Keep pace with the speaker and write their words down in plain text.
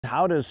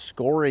how does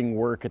scoring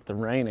work at the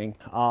Reining?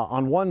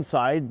 On one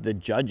side, the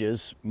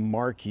judges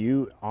mark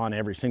you on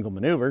every single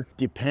maneuver.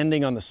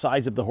 Depending on the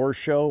size of the horse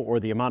show or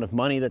the amount of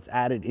money that's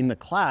added in the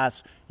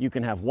class, you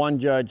can have 1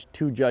 judge,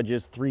 2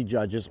 judges, 3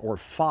 judges, or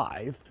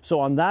 5. So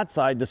on that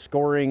side, the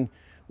scoring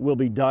will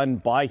be done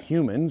by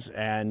humans,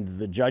 and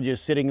the judge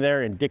is sitting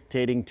there and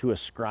dictating to a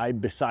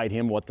scribe beside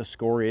him what the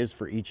score is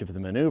for each of the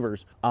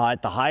maneuvers.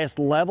 At the highest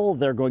level,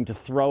 they're going to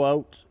throw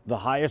out the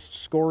highest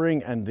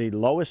scoring and the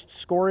lowest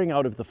scoring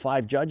out of the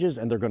 5 judges,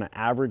 and they're going to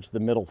average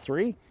the middle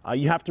 3.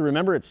 You have to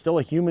remember it's still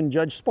a human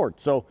judge sport.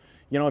 So,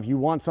 you know, if you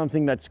want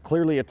something that's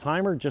clearly a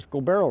timer, just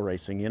go barrel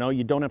racing. You know,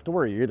 you don't have to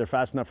worry. You're either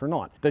fast enough or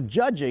not. The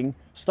judging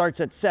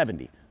starts at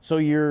 70. So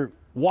you're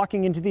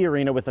walking into the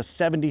arena with a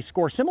 70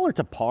 score, similar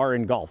to par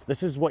in golf.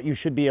 This is what you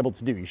should be able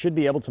to do. You should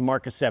be able to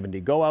mark a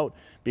 70. Go out,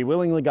 be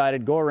willingly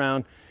guided, go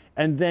around,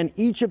 and then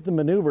each of the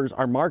maneuvers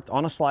are marked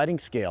on a sliding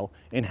scale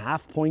in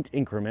half-point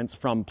increments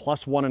from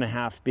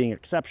 +1.5 being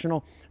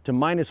exceptional to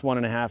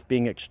 -1.5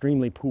 being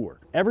extremely poor.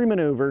 Every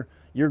maneuver,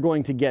 you're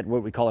going to get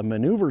what we call a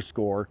maneuver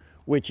score,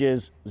 which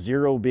is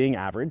 0 being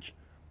average,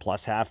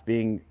 +0.5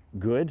 being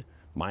good,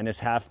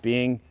 -0.5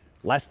 being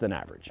less than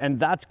average. And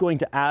that's going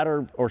to add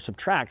or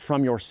subtract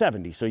from your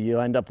 70. So you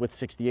end up with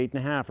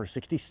 68.5 or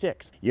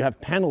 66. You have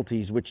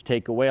penalties, which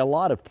take away a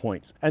lot of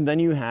points. And then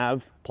you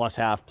have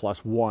 +0.5,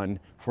 +1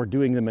 for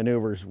doing the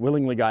maneuvers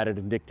willingly guided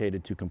and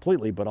dictated to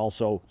completely, but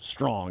also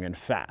strong and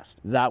fast.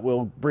 That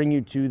will bring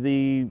you to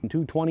the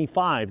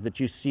 225 that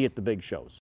you see at the big shows.